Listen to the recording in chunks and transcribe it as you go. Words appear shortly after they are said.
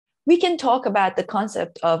We can talk about the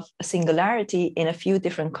concept of singularity in a few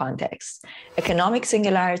different contexts. Economic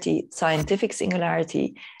singularity, scientific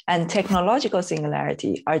singularity, and technological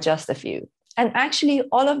singularity are just a few. And actually,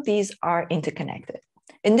 all of these are interconnected.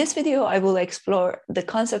 In this video, I will explore the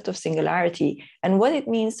concept of singularity and what it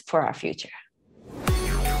means for our future.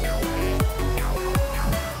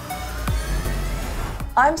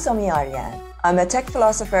 I'm Somi Arian. I'm a tech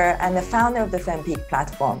philosopher and the founder of the FemPeak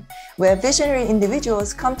platform, where visionary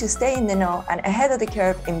individuals come to stay in the know and ahead of the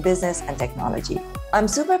curve in business and technology. I'm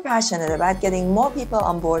super passionate about getting more people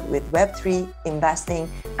on board with Web3, investing,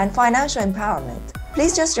 and financial empowerment.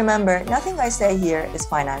 Please just remember, nothing I say here is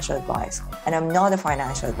financial advice, and I'm not a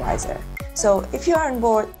financial advisor. So if you are on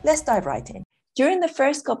board, let's dive right in. During the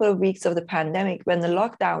first couple of weeks of the pandemic, when the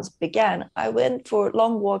lockdowns began, I went for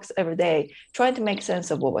long walks every day, trying to make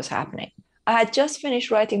sense of what was happening. I had just finished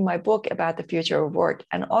writing my book about the future of work,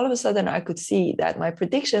 and all of a sudden I could see that my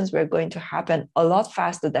predictions were going to happen a lot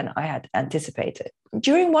faster than I had anticipated.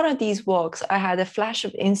 During one of these walks, I had a flash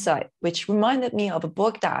of insight, which reminded me of a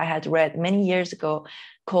book that I had read many years ago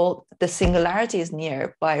called The Singularity is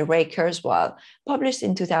Near by Ray Kurzweil, published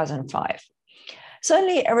in 2005.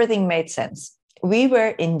 Suddenly, everything made sense. We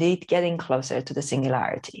were indeed getting closer to the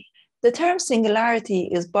singularity. The term singularity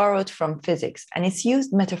is borrowed from physics, and it's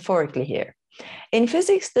used metaphorically here. In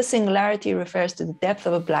physics, the singularity refers to the depth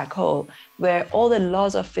of a black hole, where all the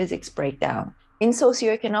laws of physics break down. In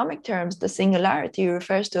socioeconomic terms, the singularity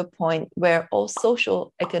refers to a point where all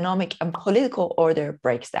social, economic, and political order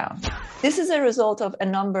breaks down. This is a result of a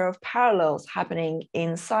number of parallels happening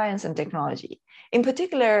in science and technology, in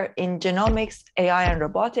particular in genomics, AI and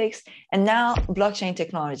robotics, and now blockchain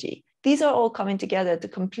technology. These are all coming together to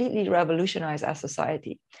completely revolutionize our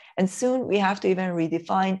society. And soon we have to even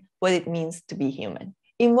redefine what it means to be human.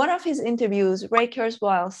 In one of his interviews, Ray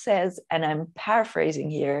Kurzweil says, and I'm paraphrasing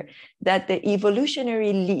here, that the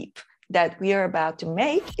evolutionary leap that we are about to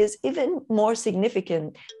make is even more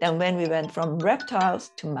significant than when we went from reptiles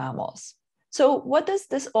to mammals. So what does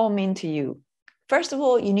this all mean to you? First of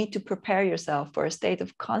all, you need to prepare yourself for a state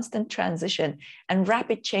of constant transition and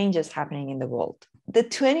rapid changes happening in the world. The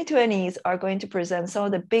 2020s are going to present some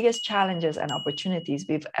of the biggest challenges and opportunities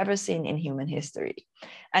we've ever seen in human history.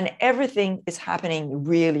 And everything is happening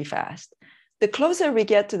really fast. The closer we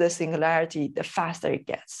get to the singularity, the faster it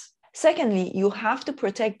gets. Secondly, you have to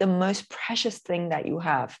protect the most precious thing that you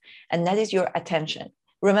have, and that is your attention.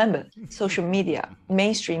 Remember, social media,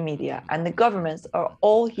 mainstream media, and the governments are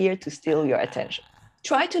all here to steal your attention.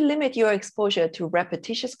 Try to limit your exposure to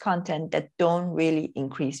repetitious content that don't really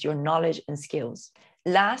increase your knowledge and skills.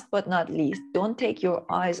 Last but not least, don't take your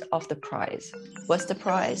eyes off the prize. What's the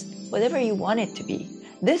prize? Whatever you want it to be.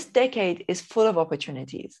 This decade is full of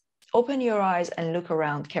opportunities. Open your eyes and look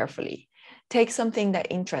around carefully. Take something that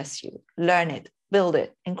interests you, learn it, build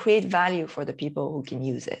it, and create value for the people who can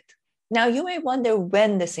use it. Now, you may wonder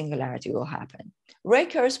when the singularity will happen. Ray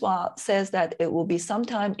Kurzweil says that it will be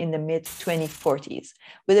sometime in the mid-2040s,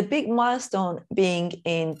 with a big milestone being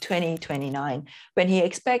in 2029, when he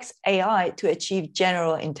expects AI to achieve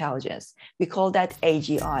general intelligence. We call that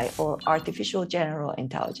AGI, or artificial general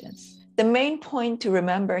intelligence. The main point to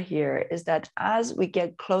remember here is that as we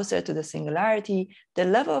get closer to the singularity, the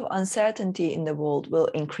level of uncertainty in the world will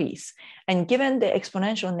increase. And given the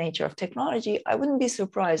exponential nature of technology, I wouldn't be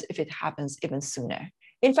surprised if it happens even sooner.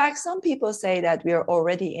 In fact, some people say that we are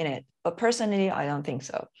already in it, but personally, I don't think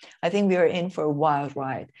so. I think we are in for a wild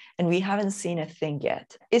ride, and we haven't seen a thing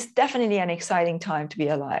yet. It's definitely an exciting time to be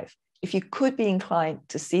alive, if you could be inclined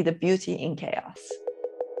to see the beauty in chaos.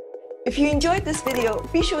 If you enjoyed this video,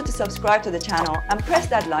 be sure to subscribe to the channel and press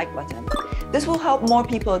that like button. This will help more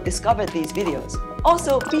people discover these videos.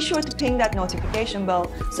 Also, be sure to ping that notification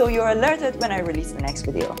bell so you're alerted when I release the next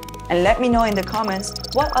video. And let me know in the comments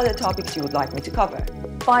what other topics you would like me to cover.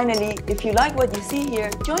 Finally, if you like what you see here,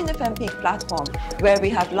 join the FemPeak platform, where we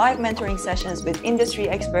have live mentoring sessions with industry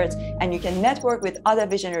experts and you can network with other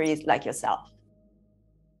visionaries like yourself.